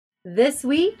This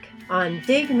week on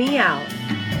Dig Me Out.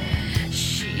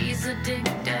 She's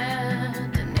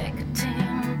addicted to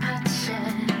nicotine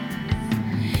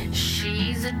patches.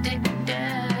 She's addicted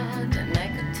to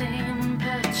nicotine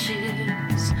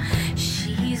patches.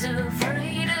 She's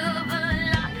afraid of a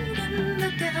light in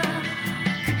the dark.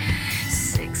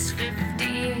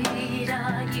 6:58,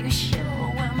 are you sure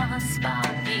where my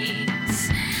spot is?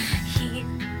 Here.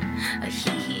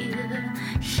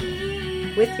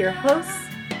 With your hosts,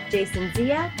 Jason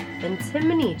Ziak and Tim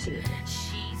Minichi.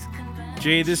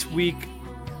 Jay, this week,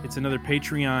 it's another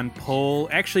Patreon poll.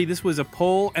 Actually, this was a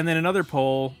poll and then another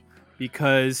poll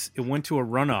because it went to a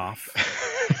runoff.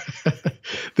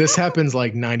 This happens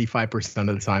like 95%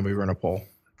 of the time we run a poll.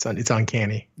 It's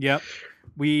uncanny. Yep.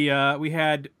 We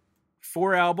had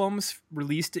 4 albums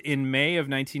released in May of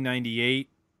 1998.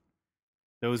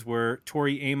 Those were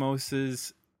Tori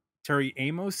Amos's. Tori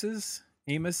Amos.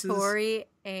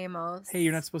 Hey,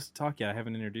 you're not supposed to talk yet. I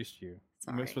haven't introduced you.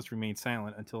 Sorry. You're supposed to remain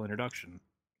silent until introduction.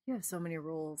 You have so many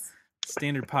rules.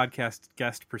 Standard podcast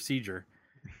guest procedure.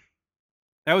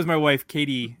 That was my wife,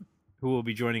 Katie, who will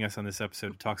be joining us on this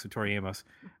episode to talk some Tori Amos.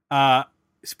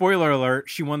 Spoiler alert,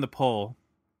 she won the poll.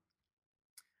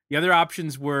 The other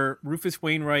options were Rufus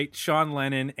Wainwright, Sean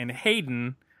Lennon, and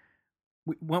Hayden.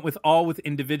 We went with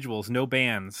individuals, no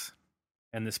bands.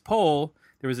 And this poll,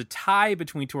 there was a tie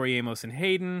between Tori Amos and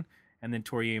Hayden, and then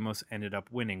Tori Amos ended up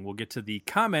winning. We'll get to the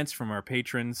comments from our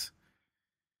patrons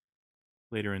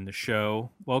later in the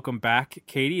show. Welcome back,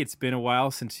 Katie. It's been a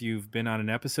while since you've been on an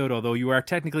episode, although you are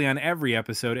technically on every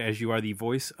episode as you are the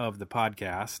voice of the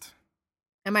podcast.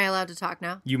 Am I allowed to talk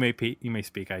now? You may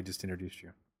speak. I just introduced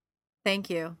you.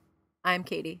 Thank you. I'm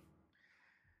Katie.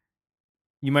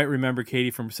 You might remember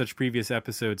Katie from such previous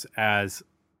episodes as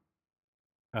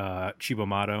Chibo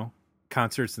Mato,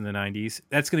 concerts in the 90s.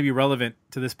 That's going to be relevant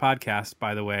to this podcast,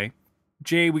 by the way.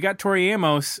 Jay, we got Tori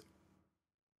Amos.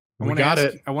 I want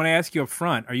to ask you up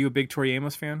front. Are you a big Tori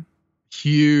Amos fan?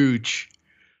 Huge.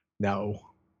 No.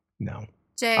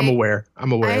 Jay, I'm aware. I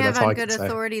That's have all on I can good say.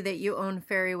 authority that you own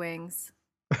fairy wings.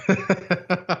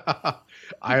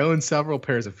 I own several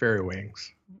pairs of fairy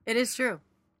wings. It is true.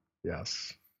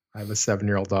 Yes. I have a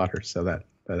 7-year-old daughter, so that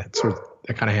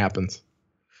kind of happens.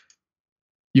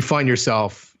 You find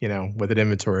yourself, with an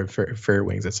inventory of fairy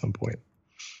wings at some point.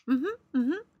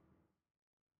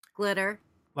 Glitter.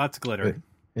 Lots of glitter.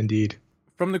 Indeed.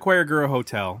 From the Choir Girl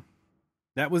Hotel.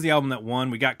 That was the album that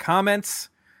won. We got comments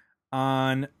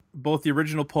on both the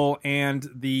original poll and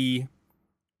the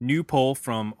new poll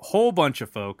from a whole bunch of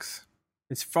folks.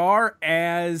 As far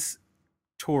as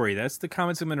Tori, that's the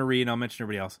comments I'm going to read, and I'll mention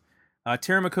everybody else.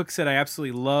 Tara McCook said, I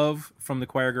absolutely love From the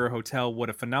Choir Girl Hotel. What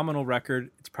a phenomenal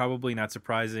record. It's probably not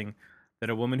surprising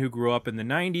that a woman who grew up in the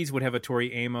 90s would have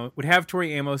Tori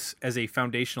Amos as a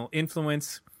foundational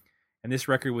influence. And this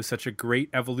record was such a great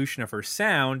evolution of her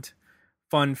sound.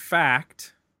 Fun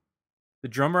fact, the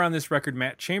drummer on this record,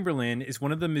 Matt Chamberlain, is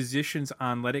one of the musicians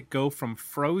on Let It Go from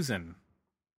Frozen.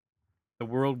 The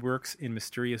world works in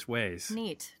mysterious ways.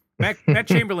 Neat. Matt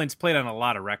Chamberlain's played on a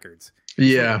lot of records.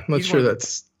 Yeah, I'm not sure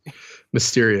that's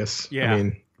mysterious. Yeah. I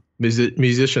mean,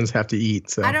 musicians have to eat.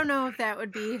 So I don't know if that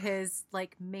would be his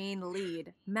main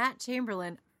lead. Matt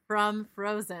Chamberlain from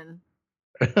Frozen.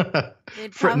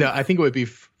 No, I think it would be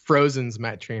Frozen's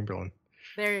Matt Chamberlain.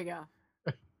 There you go.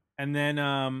 And then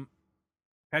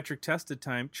Patrick Testa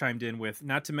chimed in with,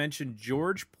 not to mention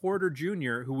George Porter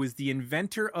Jr., who was the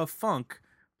inventor of funk,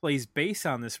 plays bass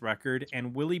on this record,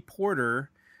 and Willie Porter,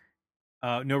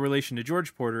 no relation to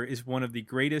George Porter, is one of the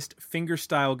greatest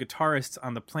fingerstyle guitarists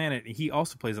on the planet. He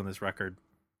also plays on this record.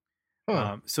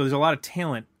 Huh. So there's a lot of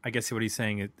talent, I guess what he's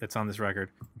saying, that's on this record.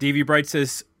 Davey Bright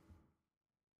says,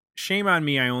 shame on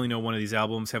me, I only know one of these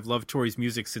albums. Have loved Tori's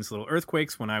music since Little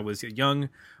Earthquakes. When I was a young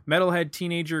metalhead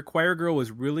teenager, Choir Girl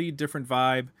was really a different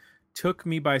vibe. Took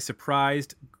me by surprise.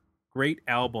 Great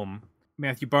album.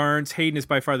 Matthew Barnes, Hayden is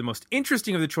by far the most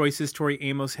interesting of the choices. Tori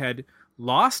Amos had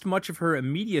lost much of her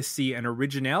immediacy and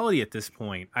originality at this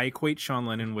point. I equate Sean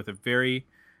Lennon with the very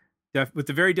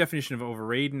definition of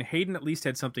overrated. Hayden at least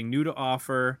had something new to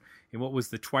offer in what was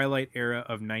the twilight era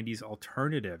of 90s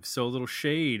alternative. So a little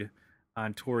shade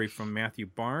on Tori from Matthew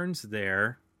Barnes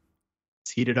there.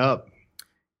 It's heated up.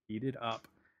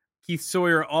 Keith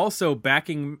Sawyer also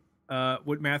backing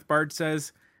what Matt Bard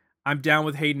says. I'm down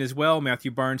with Hayden as well.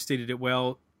 Matthew Barnes stated it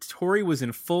well. Tori was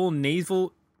in full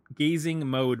navel gazing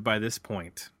mode by this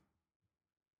point.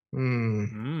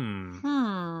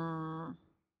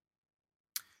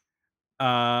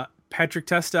 Patrick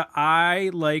Testa, I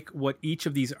like what each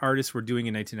of these artists were doing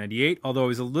in 1998. Although I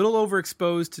was a little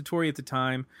overexposed to Tori at the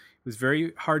time, it was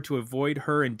very hard to avoid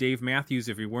her and Dave Matthews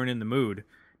if we weren't in the mood.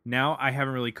 Now, I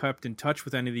haven't really kept in touch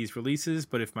with any of these releases,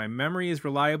 but if my memory is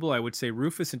reliable, I would say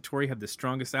Rufus and Tori have the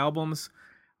strongest albums.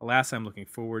 Alas, I'm looking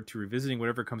forward to revisiting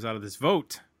whatever comes out of this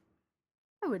vote.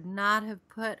 I would not have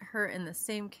put her in the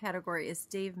same category as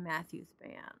Dave Matthews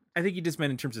Band. I think you just meant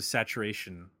in terms of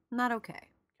saturation. Not okay.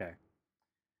 Okay.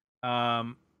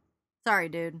 Sorry,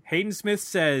 dude. Hayden Smith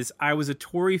says, I was a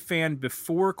Tori fan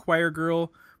before Choir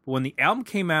Girl, but when the album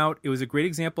came out, it was a great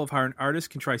example of how an artist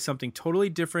can try something totally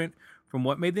different from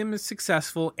what made them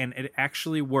successful, and it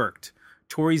actually worked.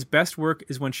 Tori's best work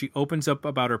is when she opens up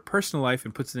about her personal life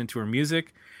and puts it into her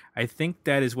music. I think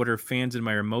that is what her fans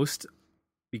admire most,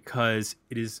 because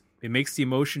it makes the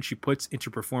emotion she puts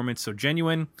into performance so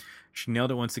genuine. She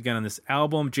nailed it once again on this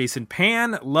album. Jason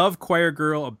Pan, love Choir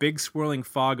Girl, a big swirling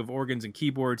fog of organs and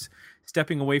keyboards,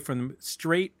 stepping away from the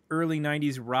straight early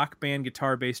 90s rock band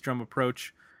guitar bass drum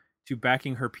approach to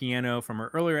backing her piano from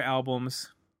her earlier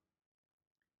albums.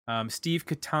 Steve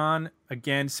Catan,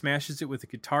 again, smashes it with the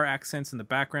guitar accents in the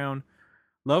background.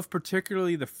 Love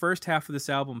particularly the first half of this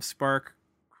album, Spark,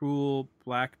 Cruel,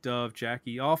 Black Dove,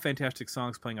 Jackie, all fantastic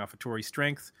songs playing off of Tori's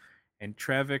strength. And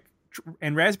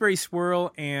Raspberry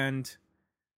Swirl and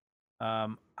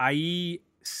IE,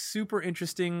 super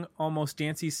interesting, almost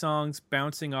dancey songs,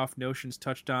 bouncing off notions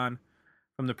touched on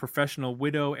from the Professional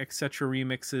Widow, etc.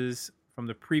 remixes from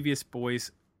the previous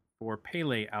Boys for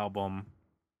Pele album.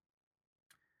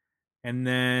 And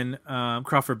then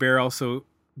Crawford Bear also,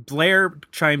 Blair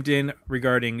chimed in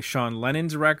regarding Sean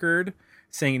Lennon's record,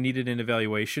 saying it needed an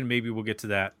evaluation. Maybe we'll get to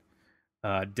that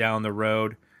down the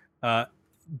road.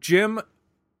 Jim,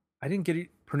 I didn't get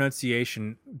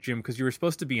pronunciation, Jim, because you were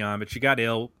supposed to be on, but you got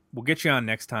ill. We'll get you on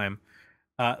next time.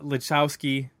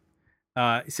 Lichowski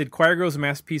said, Choir Girl's a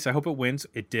masterpiece. I hope it wins.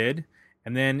 It did.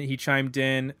 And then he chimed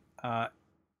in,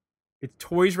 it's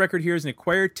Tori's record here is an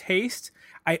acquired taste.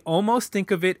 I almost think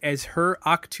of it as her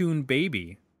Octoon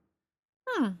baby.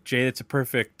 Jay, that's a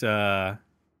perfect follow-up,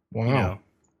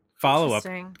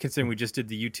 considering we just did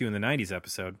the U2 in the 90s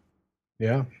episode.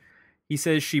 Yeah. He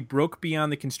says she broke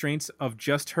beyond the constraints of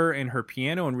just her and her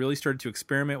piano and really started to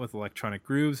experiment with electronic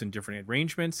grooves and different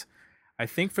arrangements. I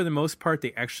think for the most part,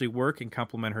 they actually work and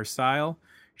complement her style.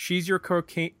 She's Your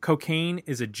Cocaine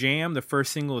is a jam. The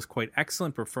first single is quite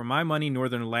excellent, but for my money,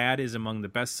 Northern Lad is among the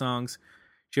best songs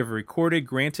she ever recorded.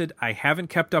 Granted, I haven't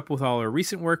kept up with all her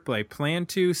recent work, but I plan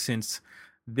to, since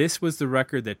this was the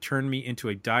record that turned me into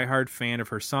a diehard fan of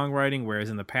her songwriting, whereas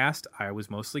in the past, I was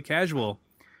mostly casual.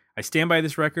 I stand by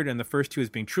this record and the first two as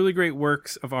being truly great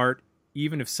works of art,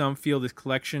 even if some feel this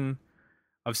collection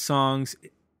of songs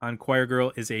on Choir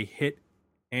Girl is a hit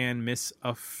and miss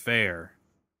affair.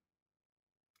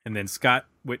 And then Scott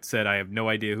Witt said, I have no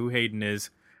idea who Hayden is.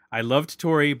 I loved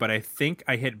Tori, but I think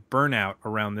I hit burnout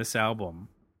around this album.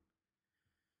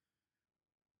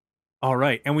 All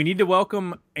right, and we need to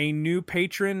welcome a new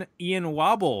patron, Ian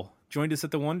Wobble, joined us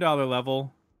at the $1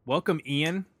 level. Welcome,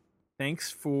 Ian.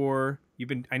 Thanks for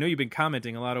I know you've been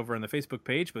commenting a lot over on the Facebook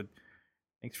page, but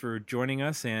thanks for joining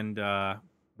us, and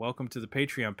welcome to the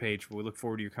Patreon page, where we look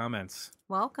forward to your comments.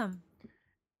 Welcome.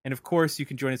 And of course, you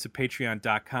can join us at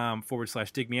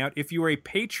patreon.com/digmeout. If you are a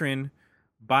patron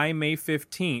by May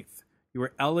 15th, you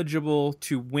are eligible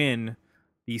to win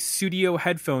the Studio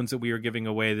headphones that we are giving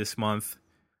away this month.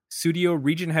 Studio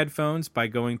Region headphones by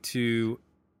going to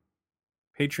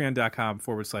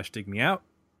patreon.com/digmeout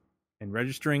and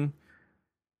registering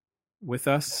with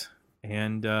us.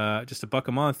 And just $1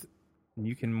 a month, and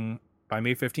you can, by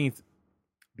May 15th,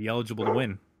 be eligible to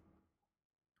win.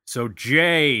 So,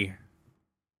 Jay.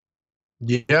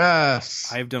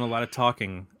 Yes. I've done a lot of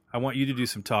talking. I want you to do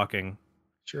some talking.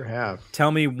 Sure have.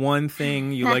 Tell me one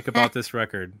thing you like about this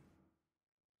record.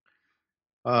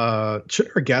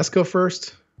 Should our guest go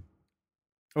first?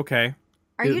 Okay.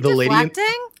 Are you The lady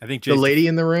deflecting? I think Jay's The lady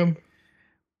in the room?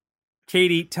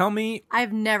 Katie, tell me.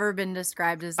 I've never been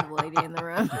described as the lady in the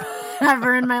room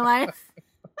ever in my life.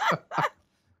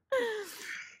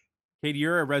 Katie,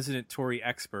 you're a resident Tori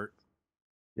expert.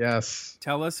 Yes.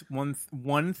 Tell us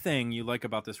one thing you like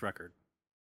about this record.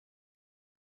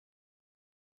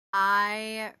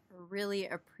 I really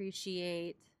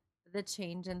appreciate the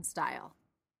change in style.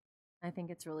 I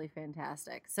think it's really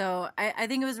fantastic. So I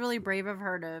think it was really brave of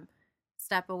her to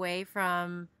step away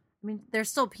from, I mean, there's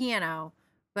still piano,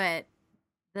 but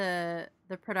the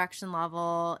production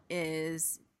level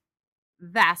is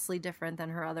vastly different than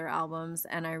her other albums,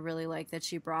 and I really like that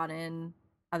she brought in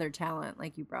other talent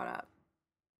like you brought up.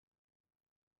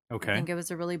 Okay. I think it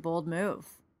was a really bold move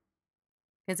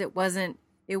because it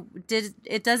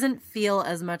doesn't feel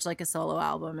as much like a solo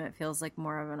album. It feels like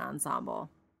more of an ensemble,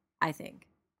 I think.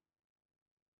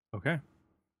 Okay.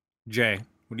 Jay,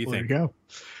 What do you There think? you go.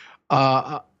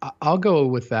 I'll go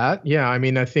with that. Yeah, I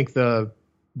mean, I think the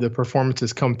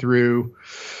performances come through.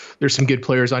 There's some good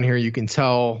players on here. You can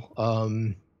tell.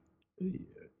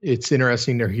 It's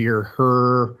interesting to hear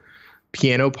her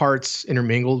piano parts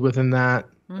intermingled within that.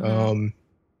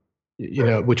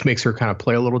 Which makes her kind of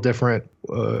play a little different.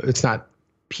 It's not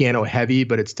piano heavy,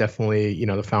 but it's definitely,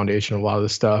 the foundation of a lot of the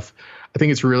stuff. I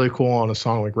think it's really cool on a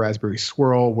song like Raspberry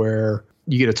Swirl where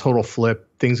you get a total flip.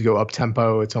 Things go up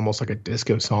tempo. It's almost like a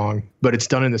disco song, but it's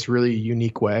done in this really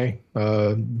unique way.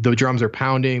 The drums are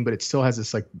pounding, but it still has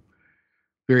this like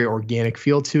very organic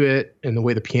feel to it. And the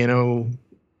way the piano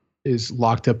is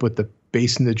locked up with the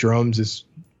bass and the drums is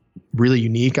really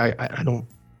unique. I don't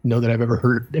know that I've ever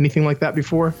heard anything like that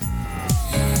before.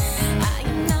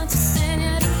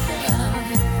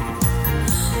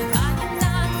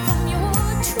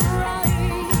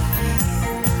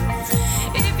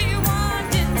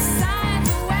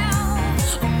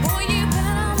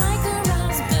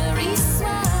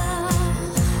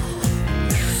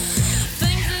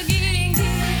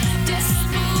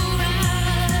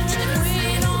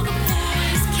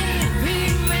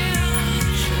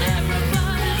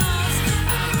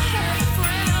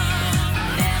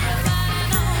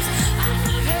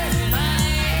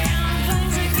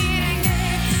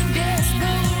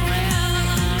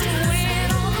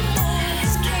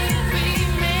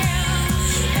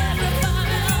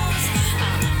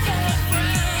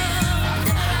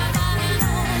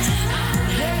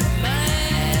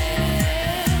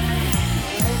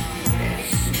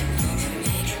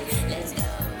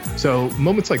 So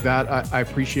moments like that, I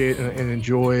appreciate and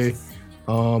enjoy.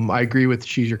 I agree with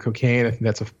She's Your Cocaine. I think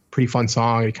that's a pretty fun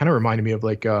song. It kind of reminded me of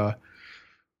like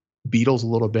Beatles a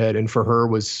little bit. And for her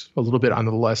was a little bit on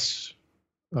the less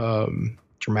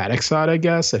dramatic side, I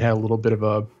guess. It had a little bit of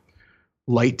a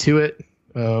light to it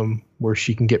where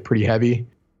she can get pretty heavy.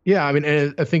 Yeah, I mean,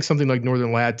 and I think something like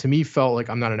Northern Lad to me felt like,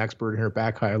 I'm not an expert in her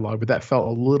back catalog, but that felt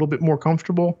a little bit more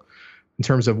comfortable in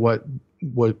terms of what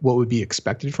would be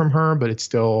expected from her, but it's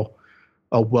still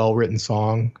a well-written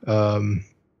song.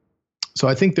 So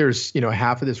I think there's,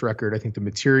 half of this record, I think the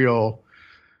material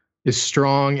is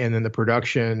strong and then the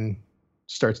production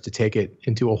starts to take it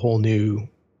into a whole new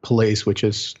place, which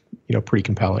is, pretty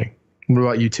compelling. What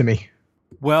about you, Timmy?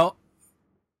 Well,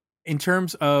 in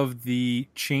terms of the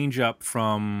change up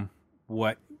from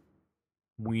what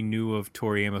we knew of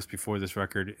Tori Amos before this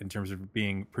record, in terms of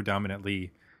being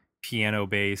predominantly piano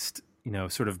based,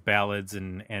 sort of ballads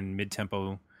and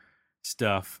mid-tempo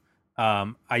stuff,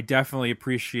 I definitely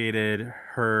appreciated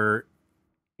her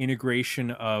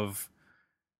integration of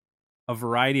a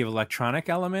variety of electronic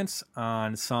elements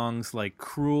on songs like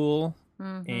Cruel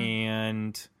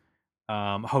and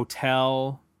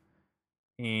Hotel.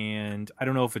 And I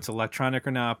don't know if it's electronic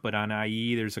or not, but on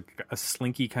IE, there's a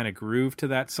slinky kind of groove to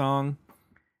that song.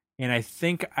 And I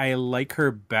think I like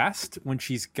her best when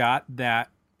she's got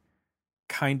that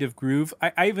kind of groove.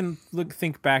 I even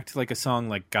think back to like a song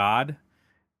like God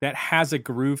that has a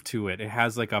groove to it. It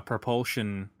has like a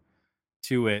propulsion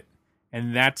to it.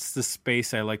 And that's the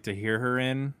space I like to hear her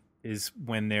in, is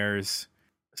when there's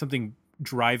something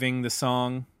driving the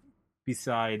song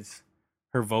besides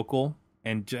her vocal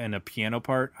and a piano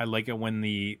part. I like it when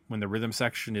the rhythm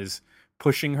section is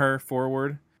pushing her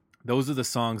forward. Those are the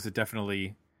songs that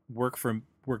definitely work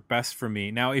best for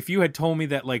me. Now, if you had told me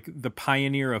that like the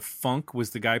pioneer of funk was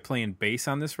the guy playing bass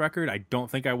on this record, I don't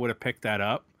think I would have picked that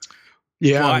up.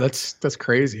 Yeah, that's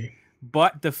crazy.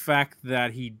 But the fact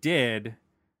that he did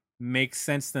makes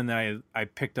sense then that I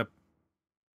picked up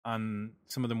on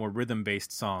some of the more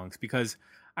rhythm-based songs, because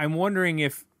I'm wondering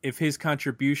if his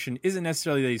contribution isn't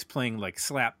necessarily that he's playing like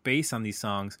slap bass on these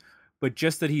songs, but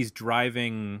just that he's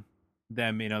driving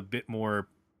them in a bit more,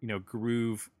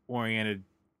 groove-oriented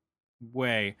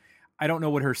way. I don't know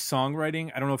what her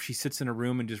songwriting, I don't know if she sits in a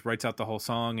room and just writes out the whole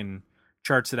song and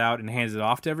charts it out and hands it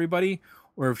off to everybody,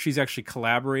 or if she's actually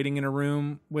collaborating in a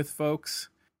room with folks.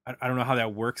 I don't know how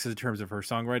that works in terms of her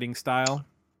songwriting style.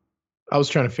 I was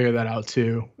trying to figure that out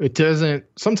too.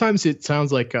 Sometimes it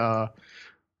sounds like,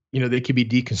 they could be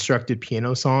deconstructed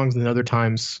piano songs, and other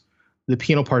times the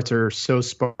piano parts are so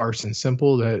sparse and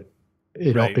simple that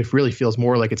it really feels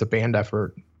more like it's a band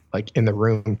effort, like in the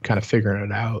room, kind of figuring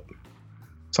it out.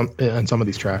 On some of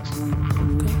these tracks. So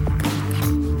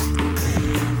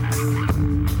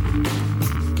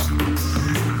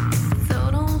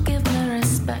don't give me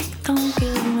respect, don't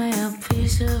give me a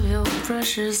piece of your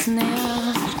precious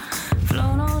nail.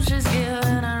 Flow knows she's giving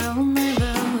her own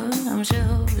neighborhood. I'm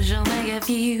sure she'll make a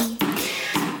few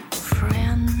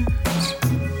friends.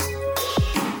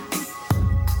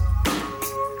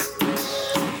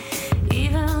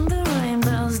 Even the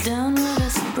rainbows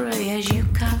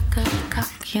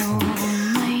your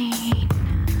mate.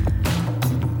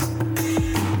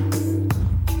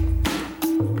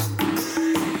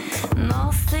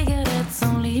 No cigarettes,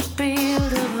 only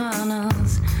build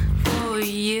Havanas for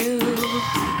you.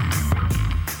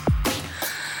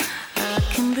 I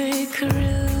can be cruel.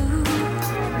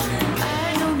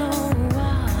 I don't know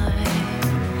why.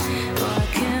 Why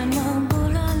can't my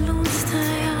bola lose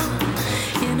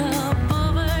in a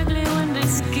perfectly windy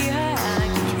sky? I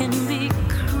can be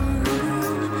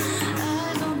cruel.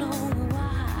 I don't know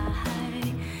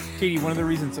why. Katie, one of the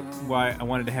reasons why I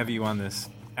wanted to have you on this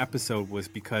episode was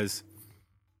because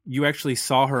you actually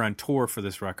saw her on tour for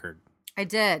this record. I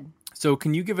did. So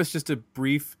can you give us just a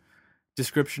brief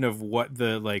description of what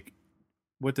the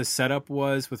setup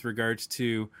was with regards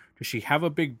to, does she have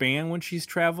a big band when she's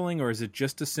traveling, or is it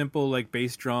just a simple like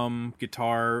bass drum,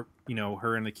 guitar,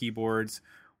 her and the keyboards,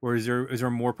 or is there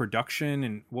more production,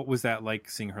 and what was that like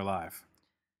seeing her live?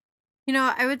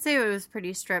 I would say it was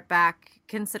pretty stripped back,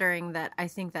 considering that I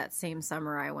think that same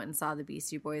summer I went and saw the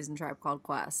Beastie Boys and Tribe Called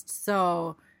Quest.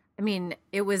 So, I mean,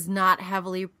 it was not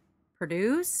heavily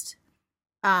produced,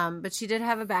 but she did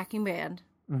have a backing band.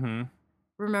 Mm-hmm.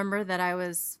 Remember that I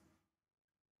was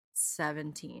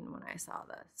 17 when I saw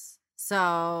this.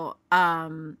 So,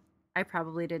 I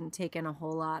probably didn't take in a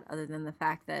whole lot other than the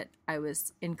fact that I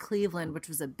was in Cleveland, which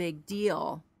was a big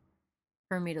deal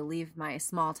for me to leave my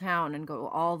small town and go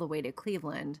all the way to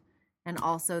Cleveland, and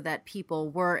also that people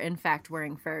were in fact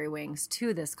wearing fairy wings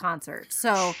to this concert.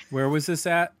 So where was this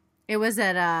at? It was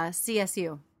at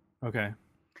CSU. Okay.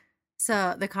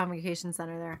 So the Convocation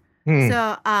Center there.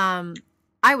 So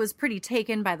I was pretty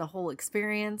taken by the whole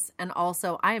experience, and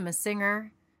also I am a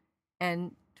singer,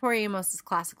 and Tori Amos is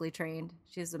classically trained.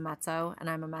 She's a mezzo, and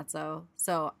I'm a mezzo.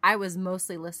 So I was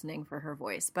mostly listening for her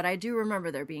voice, but I do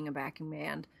remember there being a backing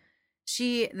band.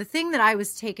 The thing that I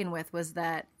was taken with was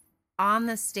that on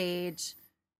the stage,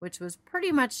 which was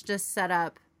pretty much just set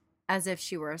up as if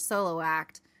she were a solo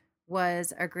act,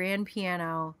 was a grand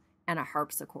piano and a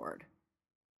harpsichord.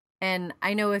 And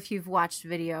I know if you've watched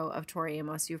video of Tori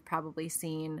Amos, you've probably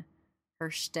seen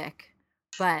her shtick,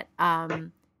 but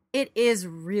it is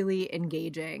really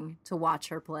engaging to watch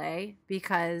her play,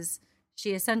 because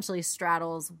she essentially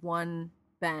straddles one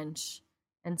bench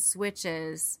and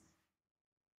switches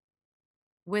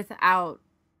without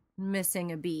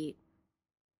missing a beat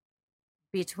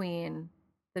between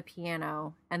the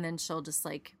piano, and then she'll just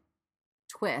like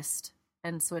twist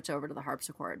and switch over to the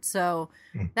harpsichord. So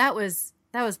that was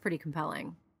pretty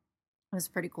compelling. It was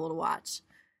pretty cool to watch.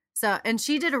 So, and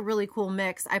she did a really cool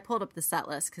mix. I pulled up the set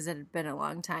list because it had been a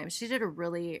long time. She did a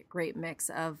really great mix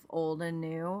of old and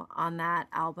new on that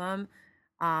album,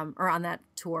 or on that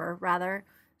tour rather.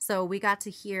 So we got to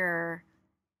hear,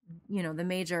 the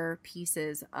major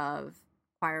pieces of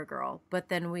Choir Girl, but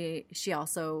then she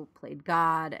also played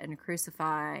God and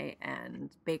Crucify and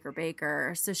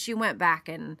Baker. So she went back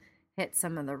and hit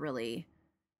some of the really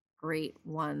great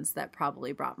ones that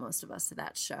probably brought most of us to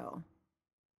that show.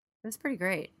 It was pretty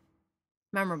great.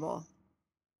 Memorable.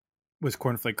 Was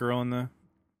Cornflake Girl in the...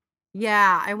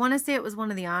 Yeah, I want to say it was one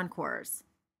of the encores.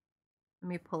 Let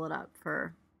me pull it up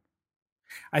for...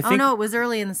 Oh, no, it was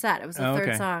early in the set. It was the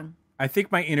third song. I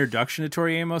think my introduction to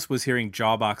Tori Amos was hearing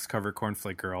Jawbox cover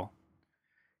Cornflake Girl,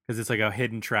 because it's like a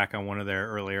hidden track on one of their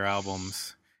earlier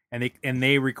albums, and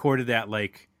they recorded that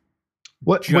like.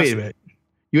 What? Wait a minute.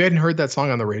 You hadn't heard that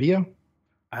song on the radio?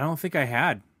 I don't think I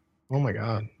had. Oh my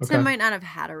god. Okay. Tim might not have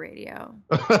had a radio.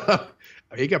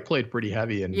 It got played pretty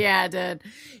heavy, and yeah, it did.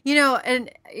 And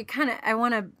it kind of. I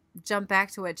want to jump back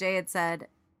to what Jay had said.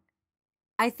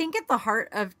 I think at the heart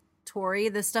of Tori,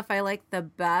 the stuff I like the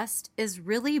best is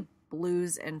really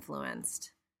blues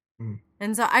influenced.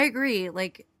 And so I agree,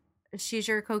 like She's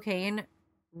Your Cocaine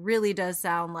really does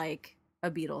sound like a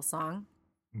Beatles song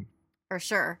for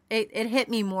sure. It hit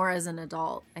me more as an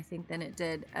adult, I think, than it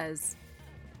did as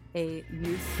a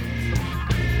youth.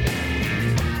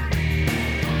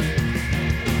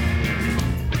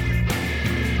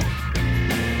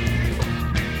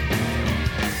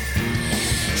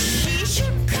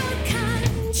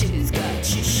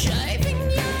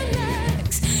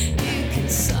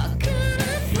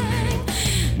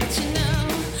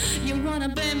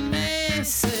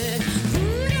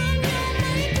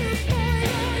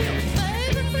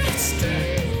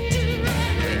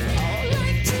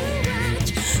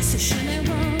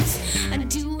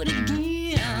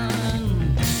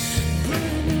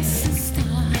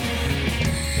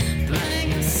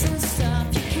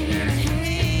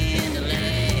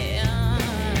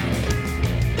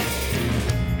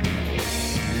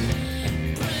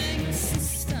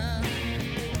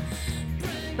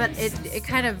 But it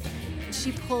kind of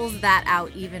she pulls that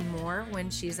out even more when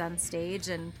she's on stage.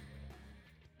 And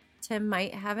Tim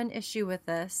might have an issue with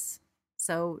this.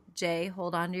 So, Jay,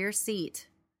 hold on to your seat.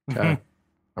 Okay.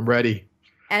 I'm ready.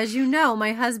 As you know,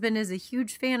 my husband is a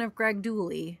huge fan of Greg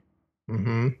Dooley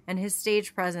and his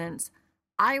stage presence.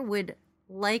 I would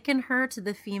liken her to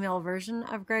the female version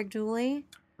of Greg Dooley.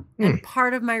 And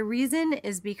part of my reason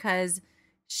is because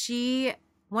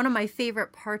one of my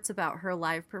favorite parts about her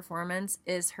live performance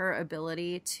is her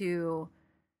ability to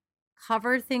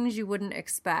cover things you wouldn't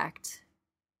expect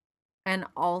and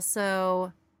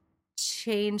also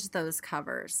change those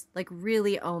covers, like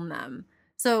really own them.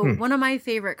 So one of my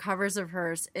favorite covers of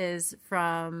hers is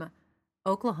from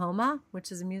Oklahoma,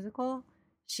 which is a musical.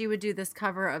 She would do this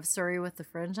cover of Surrey with the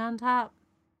Fringe on Top,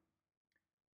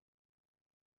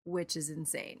 which is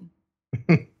insane.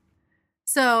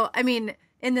 So, I mean,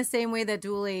 in the same way that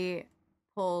Dooley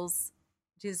pulls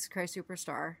Jesus Christ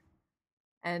Superstar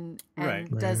and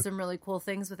does some really cool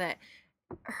things with it,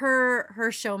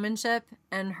 her showmanship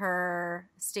and her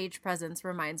stage presence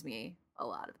reminds me a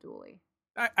lot of Dooley.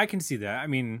 I can see that. I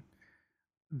mean,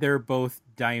 they're both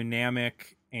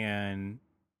dynamic and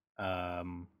how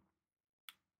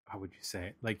would you say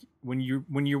it? Like when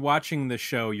you're watching the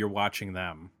show, you're watching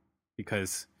them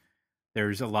because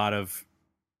there's a lot of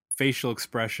facial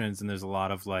expressions and there's a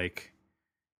lot of like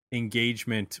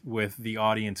engagement with the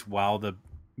audience while the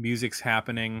music's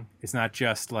happening. It's not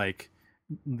just like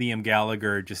Liam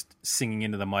Gallagher just singing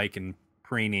into the mic and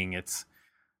preening.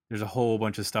 There's a whole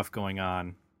bunch of stuff going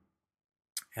on,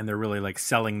 and they're really like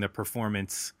selling the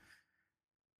performance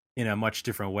in a much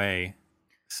different way.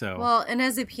 So well, and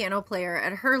as a piano player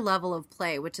at her level of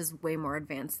play, which is way more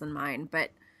advanced than mine,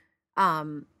 but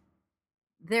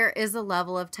there is a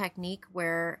level of technique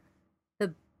where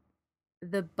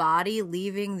the body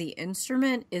leaving the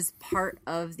instrument is part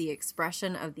of the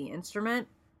expression of the instrument.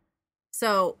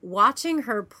 So watching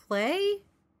her play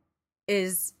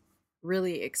is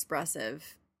really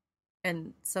expressive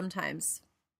and sometimes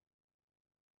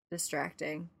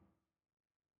distracting.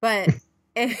 But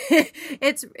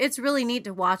it's really neat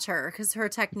to watch her because her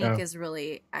technique is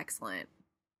really excellent.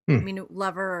 I mean,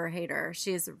 love her or hate her,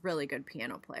 she's a really good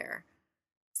piano player.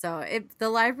 So the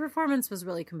live performance was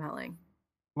really compelling.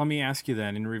 Let me ask you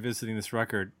then, in revisiting this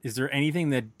record, is there anything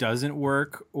that doesn't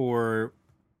work or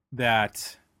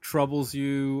that troubles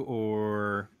you,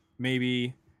 or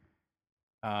maybe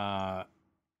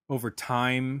over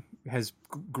time has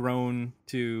grown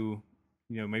to,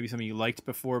 maybe something you liked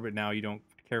before but now you don't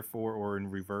care for, or in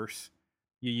reverse?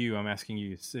 I'm asking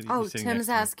you. Tim's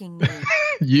asking me.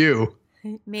 You.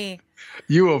 Me.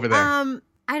 You over there.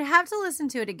 I'd have to listen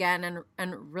to it again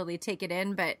and really take it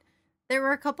in, but there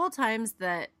were a couple times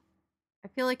that I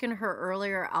feel like in her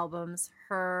earlier albums,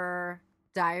 her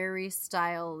diary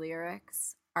style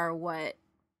lyrics are what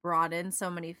brought in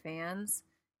so many fans.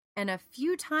 And a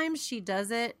few times she does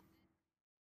it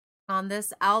on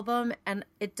this album and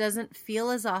it doesn't feel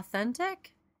as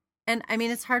authentic. And I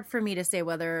mean, it's hard for me to say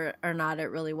whether or not it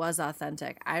really was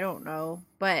authentic. I don't know.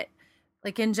 But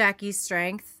like in Jackie's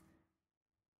Strength,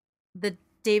 the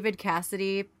David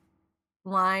Cassidy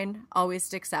line always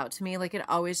sticks out to me. Like it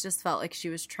always just felt like she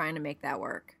was trying to make that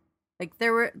work. Like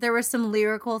there were some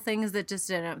lyrical things that just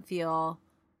didn't feel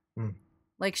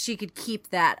like she could keep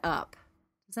that up.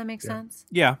 Does that make sense?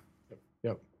 Yeah.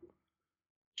 Yep.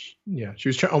 Yeah, she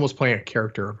was almost playing a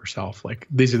character of herself. Like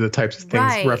these are the types of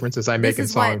things, references I make in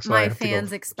songs. This is what my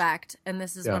fans expect, and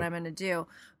this is what I'm going to do.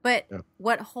 But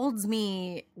what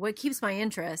keeps my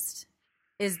interest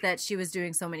is that she was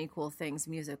doing so many cool things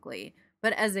musically.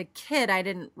 But as a kid, I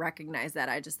didn't recognize that.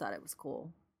 I just thought it was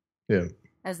cool. Yeah.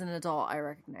 As an adult, I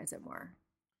recognize it more.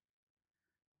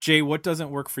 Jay, what doesn't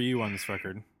work for you on this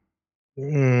record?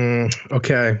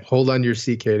 Okay, hold on to your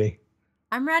seat, Katie.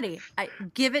 I'm ready.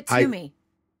 Give it to me.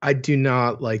 I do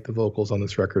not like the vocals on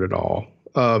this record at all.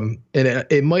 And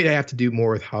it might have to do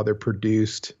more with how they're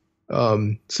produced.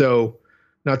 So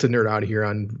not to nerd out here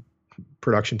on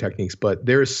production techniques, but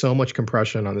there is so much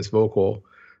compression on this vocal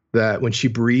that when she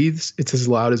breathes, it's as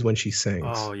loud as when she sings.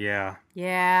 Oh, yeah.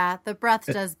 Yeah, the breath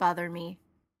does bother me.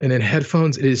 And in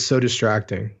headphones, it is so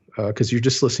distracting because you're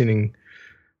just listening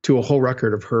to a whole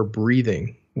record of her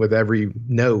breathing with every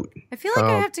note. I feel like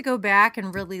I have to go back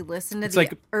and really listen to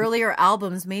the earlier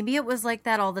albums. Maybe it was like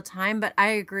that all the time, but I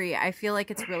agree. I feel like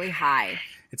it's really high.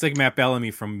 It's like Matt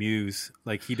Bellamy from Muse.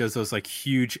 Like he does those like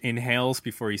huge inhales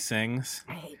before he sings.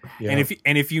 I hate that. Yeah.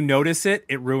 And if you notice it,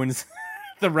 it ruins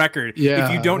the record. Yeah,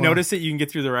 if you don't notice it, you can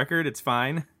get through the record. It's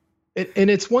fine.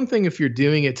 And it's one thing if you're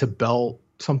doing it to belt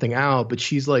something out, but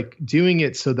she's like doing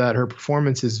it so that her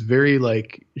performance is very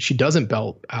like, she doesn't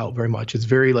belt out very much. It's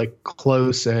very like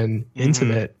close and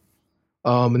intimate.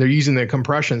 And they're using the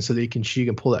compression so that she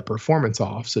can pull that performance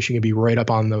off. So she can be right up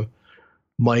on the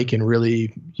mic and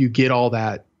really, you get all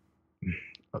that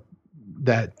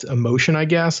emotion, I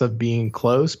guess, of being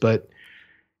close, but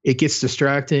it gets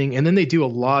distracting. And then they do a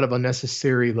lot of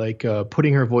unnecessary, like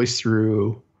putting her voice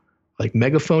through like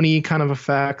megaphony kind of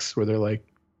effects where they're like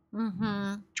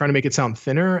trying to make it sound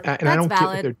thinner. And I don't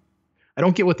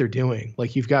get what they're doing.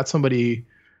 Like you've got somebody,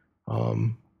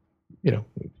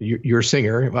 you're a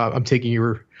singer. I'm taking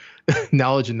your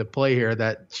knowledge into play here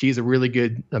that she's a really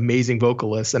good, amazing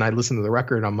vocalist. And I listen to the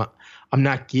record. I'm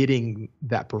not getting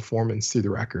that performance through the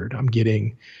record. I'm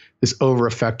getting this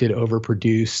over-affected,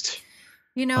 overproduced,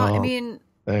 I mean,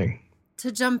 thing.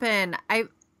 To jump in, I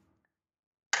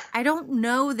don't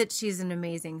know that she's an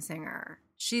amazing singer.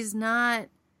 She's not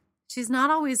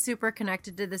always super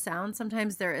connected to the sound.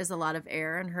 Sometimes there is a lot of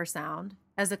air in her sound.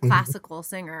 As a classical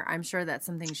singer, I'm sure that's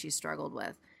something she struggled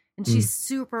with. And she's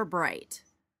super bright.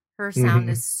 Her sound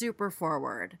is super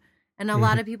forward. And a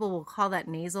lot of people will call that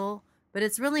nasal, but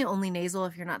it's really only nasal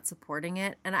if you're not supporting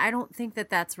it. And I don't think that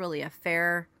that's really a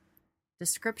fair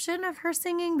description of her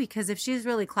singing, because if she's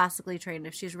really classically trained,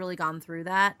 if she's really gone through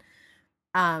that,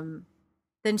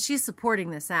 then she's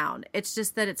supporting the sound. It's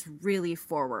just that it's really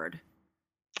forward.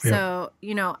 So,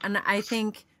 and I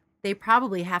think they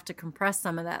probably have to compress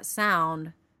some of that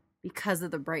sound because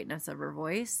of the brightness of her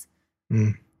voice.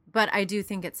 But I do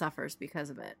think it suffers because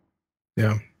of it.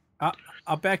 Yeah.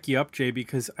 I'll back you up, Jay,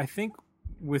 because I think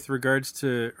with regards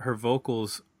to her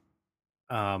vocals,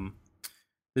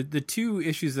 the two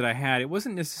issues that I had, it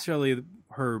wasn't necessarily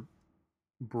her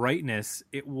brightness.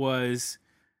 It was,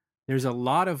 there's a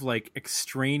lot of like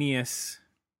extraneous.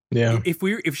 Yeah.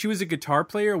 If she was a guitar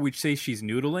player, we'd say she's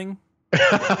noodling.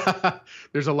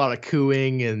 There's a lot of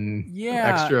cooing and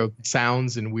extra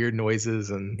sounds and weird noises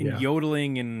and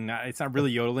yodeling, and it's not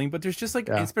really yodeling, but there's just like,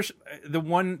 especially the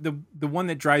one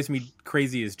that drives me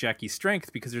crazy is Jackie's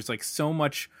Strength, because there's like so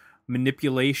much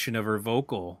manipulation of her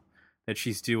vocal that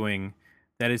she's doing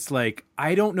that it's like,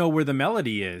 I don't know where the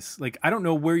melody is. Like, I don't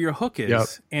know where your hook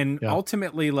is. And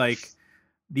ultimately, like,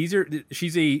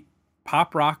 she's a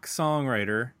pop rock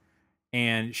songwriter,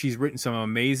 and she's written some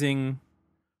amazing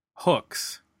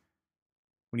hooks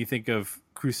when you think of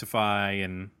Crucify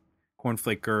and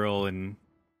Cornflake Girl and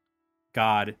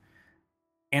God,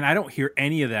 and I don't hear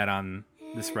any of that on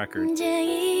this record.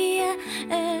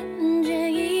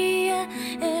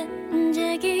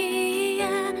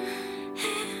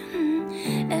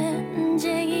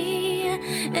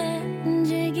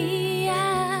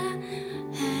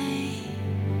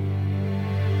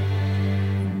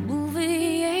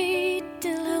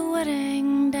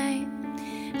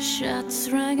 Shots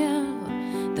rang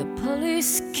out, the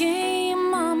police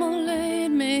came, Mama laid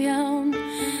me on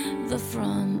the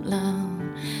front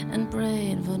lawn and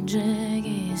prayed for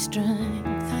Jackie's strength.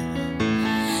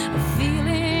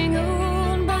 Feeling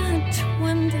old by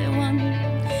 21,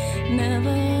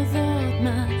 never thought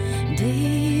my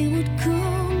day would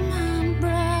come. My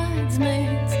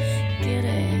bridesmaids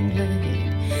getting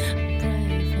laid,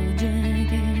 pray for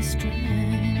Jackie's strength.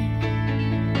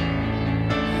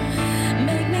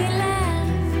 Make me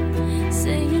laugh,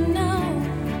 say you know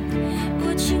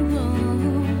what you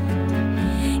want.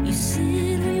 You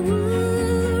said we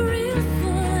were real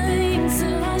fine, so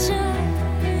I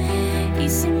shall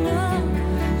ease some more.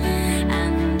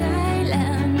 And I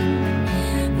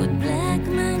learn what black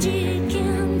magic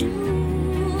can do.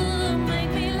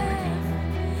 Make me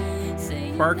laugh,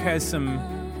 say Bark has some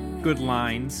good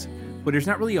lines, but there's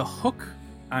not really a hook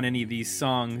on any of these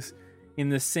songs in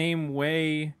the same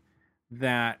way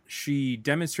that she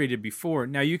demonstrated before.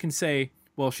 Now you can say,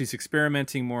 well, she's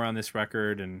experimenting more on this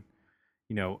record, and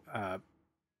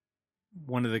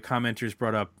one of the commenters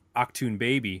brought up Achtung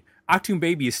Baby. Achtung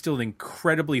Baby is still an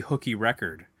incredibly hooky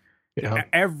record. Yeah.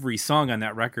 Every song on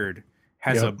that record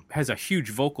has a huge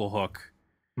vocal hook.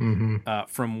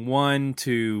 From One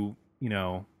to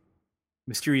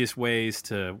Mysterious Ways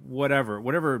to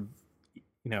whatever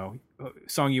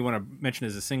song you want to mention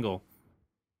as a single.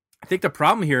 I think the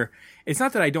problem here, it's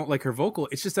not that I don't like her vocal,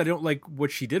 it's just I don't like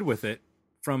what she did with it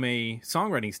from a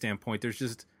songwriting standpoint. There's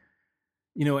just,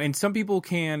 and some people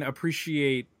can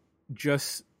appreciate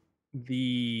just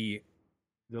the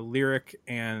lyric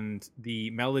and the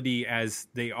melody as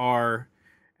they are,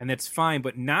 and that's fine,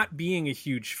 but not being a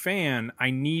huge fan,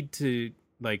 I need to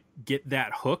like get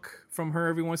that hook from her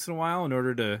every once in a while in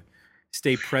order to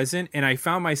stay present. And I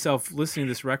found myself listening to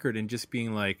this record and just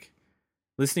being like,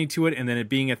 listening to it and then it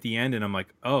being at the end, and I'm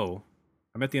like, oh,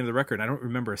 I'm at the end of the record. And I don't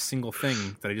remember a single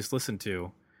thing that I just listened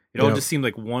to. It all just seemed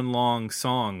like one long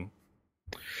song.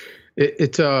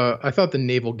 I thought the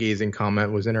navel gazing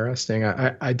comment was interesting.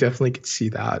 I definitely could see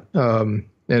that. And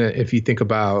if you think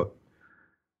about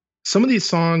some of these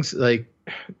songs, like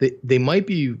they might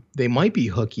be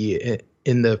hooky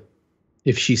in the,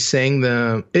 if she sang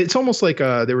them, it's almost like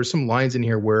there were some lines in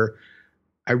here where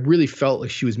I really felt like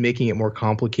she was making it more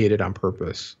complicated on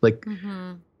purpose. Like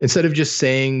instead of just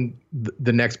saying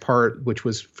the next part, which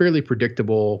was fairly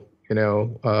predictable,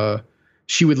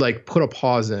 she would like put a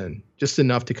pause in just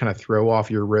enough to kind of throw off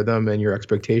your rhythm and your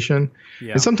expectation.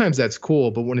 Yeah. And sometimes that's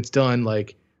cool, but when it's done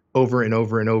like over and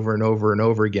over and over and over and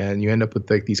over again, you end up with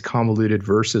like these convoluted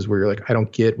verses where you're like, I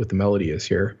don't get what the melody is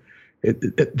here.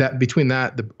 That between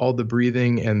that, all the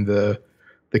breathing and the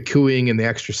cooing and the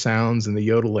extra sounds and the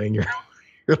yodeling, you're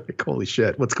like, holy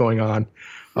shit, what's going on?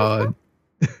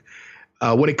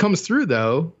 When it comes through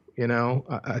though,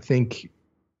 I think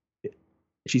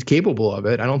she's capable of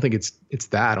it. I don't think it's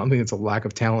that. I don't think it's a lack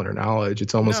of talent or knowledge.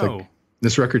 It's almost like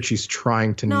this record, she's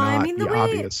trying to be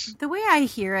obvious. The way I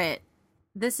hear it,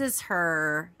 this is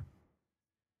her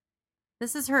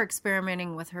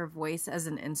experimenting with her voice as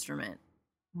an instrument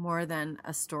more than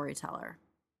a storyteller.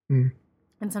 And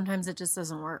sometimes it just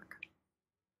doesn't work.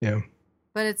 Yeah.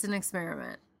 But it's an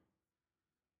experiment.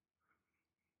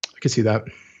 I can see that.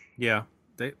 Yeah,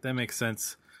 that makes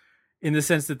sense. In the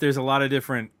sense that there's a lot of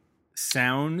different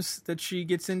sounds that she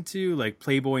gets into. Like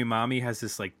Playboy Mommy has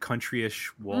this like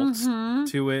country-ish waltz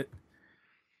to it,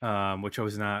 which I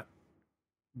was not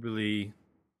really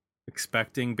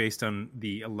expecting based on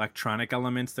the electronic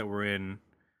elements that were in,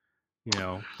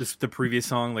 the previous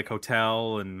song, like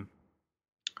Hotel and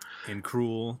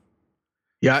Cruel.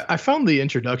 Yeah, I found the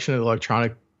introduction of the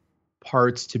electronic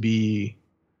parts to be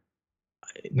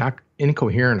not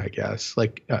incoherent, I guess.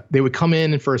 Like they would come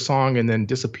in for a song and then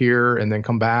disappear and then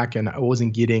come back, and I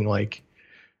wasn't getting like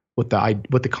what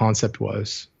the concept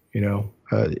was.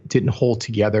 It didn't hold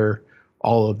together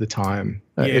all of the time.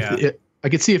 I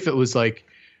could see if it was like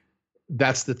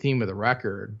that's the theme of the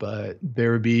record, but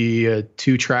there would be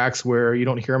 2 tracks where you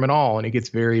don't hear them at all, and it gets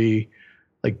very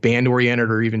like band oriented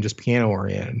or even just piano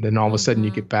oriented. Then all of a sudden you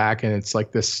get back and it's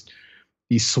like these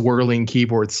swirling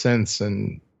keyboard synths,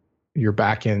 and you're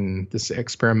back in this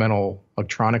experimental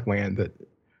electronic land that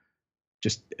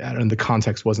just, I don't know, the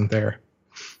context wasn't there.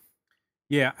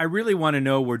 Yeah, I really want to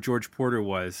know where George Porter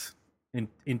was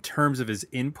in terms of his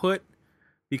input,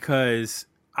 because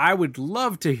I would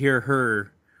love to hear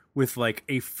her with like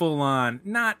a full on,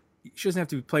 she doesn't have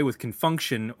to play with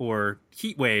Confunction or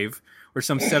Heatwave or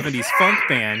some 70s funk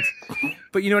band,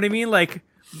 but you know what I mean? Like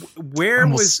I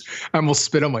almost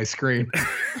spit on my screen.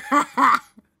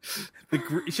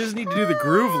 She doesn't need to do the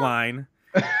groove line,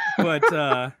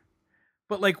 but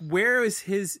like, where is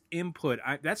his input?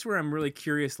 That's where I'm really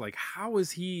curious. Like, how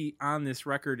is he on this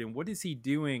record, and what is he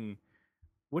doing?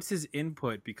 What's his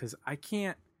input? Because I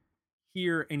can't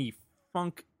hear any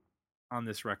funk on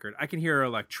this record. I can hear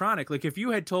electronic. Like, if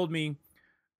you had told me,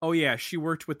 oh yeah, she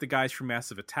worked with the guys from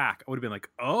Massive Attack, I would have been like,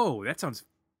 oh, that sounds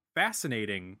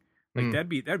fascinating. Like that'd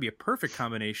be a perfect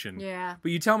combination. Yeah.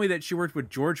 But you tell me that she worked with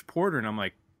George Porter, and I'm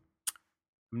like,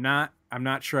 I'm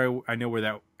not sure I know where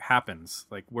that happens.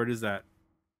 Like, where does that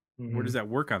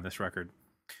work on this record?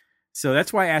 So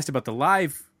that's why I asked about the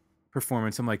live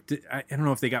performance. I'm like, I don't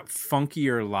know if they got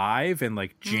funkier live and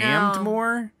like jammed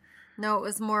more. No, it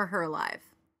was more her live.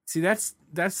 See, that's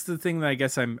the thing that I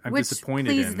guess I'm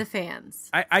disappointed in. Which pleased the fans.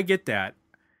 I get that.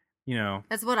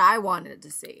 That's what I wanted to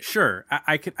see. Sure,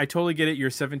 I totally get it. You're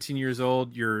 17 years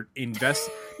old. You're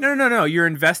No. You're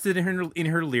invested in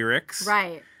her lyrics,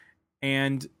 right?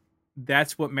 And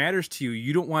that's what matters to you.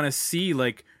 You don't want to see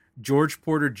like George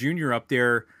Porter Jr. up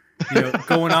there,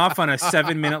 going off on a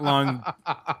 7-minute long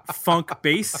funk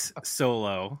bass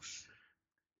solo.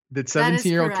 Did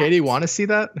 17-year-old Katie want to see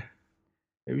that?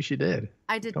 Maybe she did.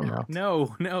 I did not.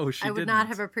 No, she didn't. I would not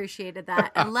have appreciated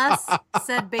that unless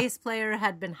said bass player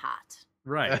had been hot.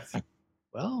 Right.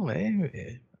 Well,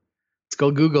 maybe. Let's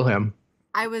go Google him.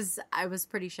 I was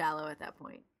pretty shallow at that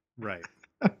point. Right.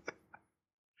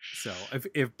 So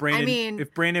if Brandon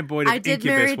Boyd of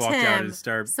Incubus walked out and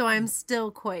started, so I'm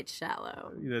still quite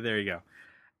shallow. There you go.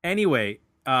 Anyway,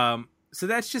 so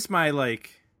that's just my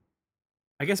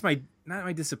I guess not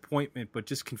my disappointment, but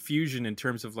just confusion in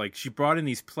terms of like she brought in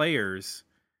these players,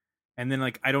 and then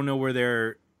like I don't know where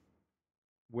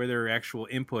their actual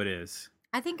input is.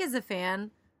 I think as a fan,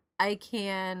 I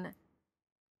can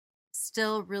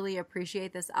still really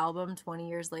appreciate this album 20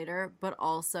 years later, but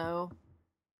also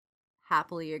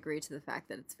happily agree to the fact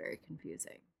that it's very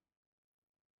confusing.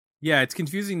 Yeah, it's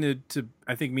confusing to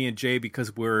I think me and Jay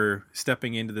because we're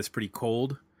stepping into this pretty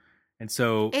cold. And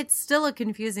so It's still a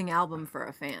confusing album for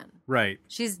a fan. right.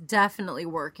 She's definitely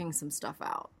working some stuff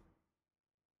out.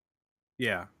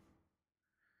 Yeah.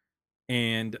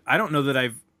 And I don't know that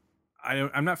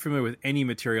I'm not familiar with any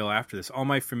material after this. All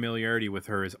my familiarity with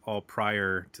her is all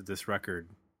prior to this record.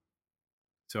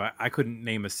 So I couldn't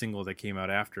name a single that came out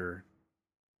after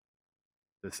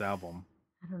this album.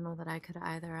 I don't know that I could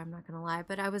either, I'm not going to lie,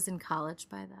 but I was in college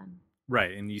by then.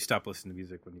 Right, and you stop listening to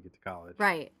music when you get to college.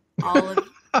 Right. All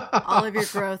of your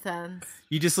growth ends.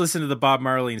 You just listen to the Bob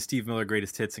Marley and Steve Miller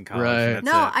greatest hits in college. Right. And that's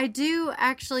No, it. I do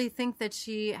actually think that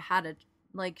she had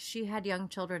she had young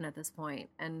children at this point,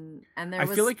 and I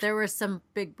feel like- there were some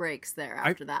big breaks there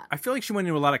after that. I feel like she went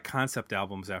into a lot of concept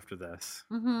albums after this.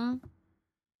 Mm-hmm.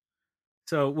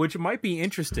 So, which might be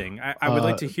interesting. I would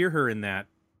like to hear her in that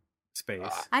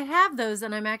space. I have those,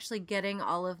 and I'm actually getting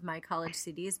all of my college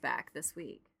CDs back this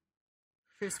week.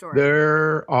 True story.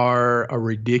 There are a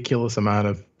ridiculous amount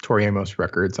of Tori Amos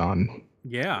records on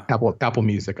Yeah. Apple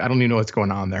Music. I don't even know what's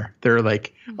going on there. There are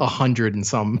like 100 and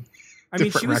some. I mean,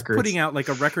 she different was records. putting out like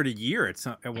a record a year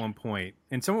at one point,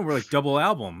 and some of them were like double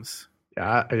albums.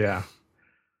 Yeah.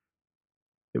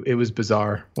 It was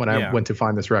bizarre when I Yeah. went to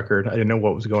find this record. I didn't know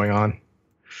what was going on.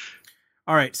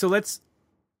 All right, so let's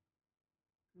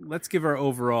give our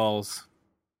overall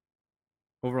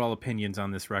opinions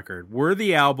on this record.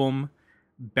 Worthy album,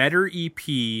 better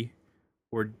EP,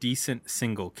 or decent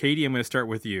single? Katie, I'm going to start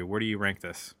with you. Where do you rank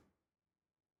this?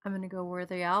 I'm going to go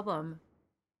Worthy album.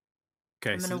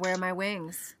 Okay, I'm going to wear my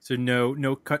wings. So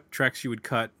no cut tracks you would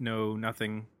cut,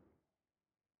 nothing.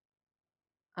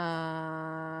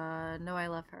 No, I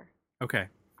love her. Okay.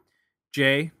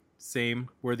 Jay, same.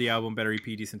 Worthy album, better EP,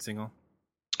 decent single.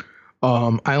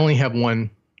 I only have one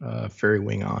Fairy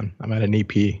Wing on. I'm at an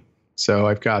EP. So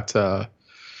I've got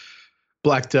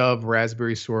Black Dove,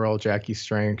 Raspberry Swirl, Jackie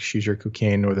Strength, She's Your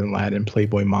Cocaine, Northern Lad, and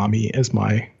Playboy Mommy as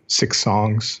my 6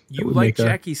 songs. that You would like make a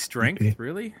Jackie's Strength, EP.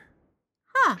 really?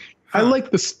 Huh. I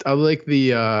like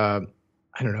the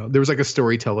I don't know. There was like a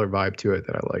storyteller vibe to it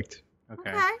that I liked. Okay.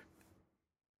 Okay.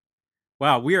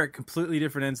 Wow, we are at completely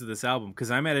different ends of this album because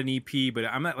I'm at an EP, but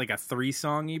I'm at like a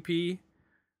 3-song EP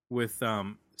with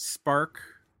Spark,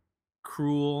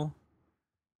 Cruel,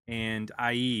 and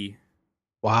IE.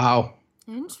 Wow.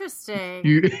 Interesting.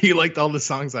 You liked all the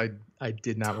songs I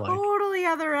did not like. Totally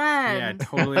other end. Yeah,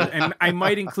 totally. And I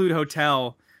might include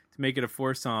Hotel to make it a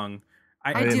 4-song.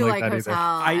 I didn't do like like that Hotel.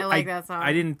 either. I like that song.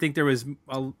 I didn't think there was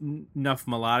enough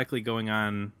melodically going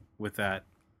on with that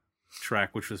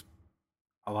track, which was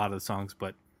a lot of the songs,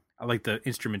 but I like the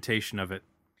instrumentation of it.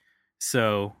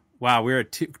 So, wow, we're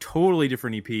at 2 totally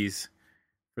different EPs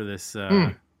for this.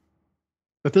 That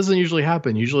doesn't usually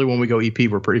happen. Usually when we go EP,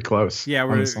 we're pretty close. Yeah,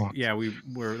 on the songs.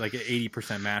 we're like an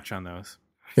 80% match on those.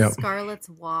 Yep. Scarlet's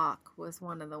Walk was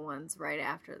one of the ones right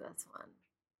after this one.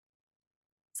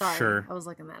 Sorry, Sure. I was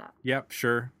looking that up. Yep,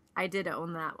 sure. I did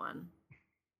own that one.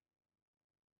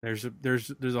 There's a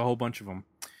whole bunch of them.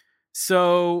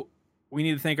 So we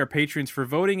need to thank our patrons for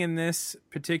voting in this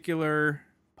particular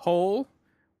poll.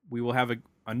 We will have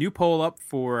a new poll up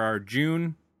for our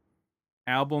June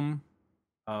album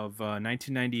of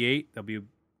 1998. They'll be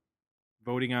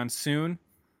voting on soon.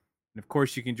 And of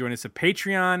course, you can join us at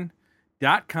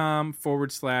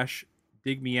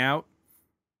patreon.com/digmeout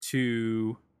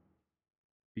to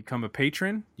become a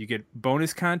patron. You get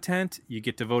bonus content. You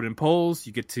get to vote in polls.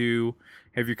 You get to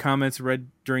have your comments read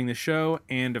during the show.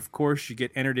 And of course, you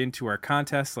get entered into our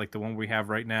contests like the one we have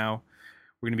right now.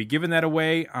 We're going to be giving that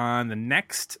away on the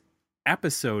next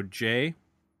episode, Jay.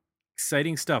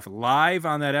 Exciting stuff. Live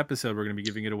on that episode, we're going to be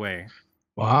giving it away.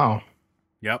 Wow.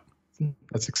 Yep.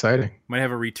 That's exciting. Might have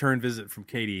a return visit from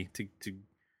Katie to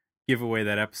give away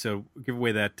that episode, give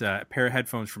away that pair of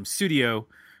headphones from Studio.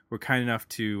 We're kind enough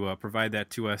to provide that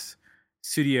to us.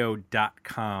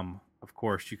 Studio.com. Of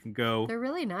course, you can go. They're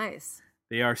really nice.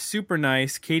 They are super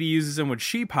nice. Katie uses them when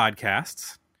she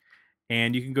podcasts.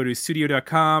 And you can go to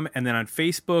studio.com and then on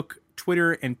Facebook,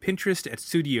 Twitter, and Pinterest at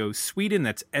Studio Sweden.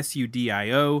 That's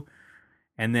SUDIO.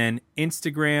 And then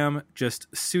Instagram, just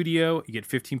Studio. You get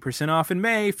 15% off in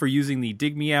May for using the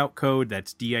Dig Me Out code.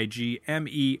 That's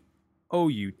DIGMEOUT.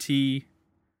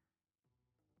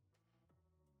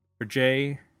 For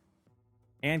Jay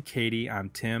and Katie, I'm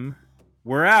Tim.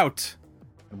 We're out.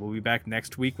 And we'll be back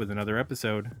next week with another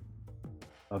episode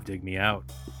of Dig Me Out.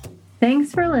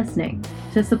 Thanks for listening.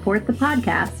 To support the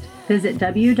podcast, visit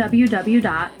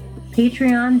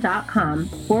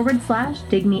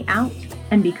www.patreon.com/digmeout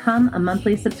and become a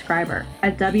monthly subscriber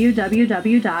at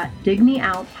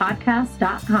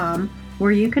www.digmeoutpodcast.com,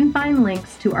 where you can find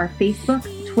links to our Facebook,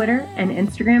 Twitter, and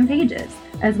Instagram pages,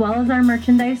 as well as our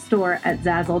merchandise store at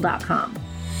Zazzle.com.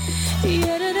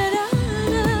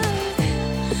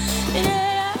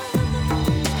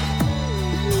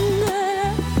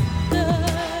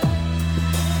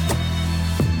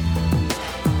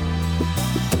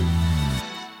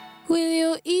 With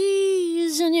your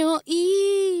ease and your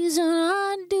ease, and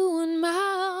I'm doing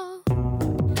my.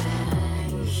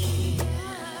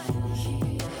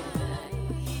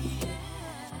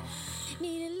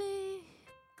 Need a lip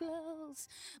gloss,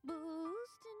 boo.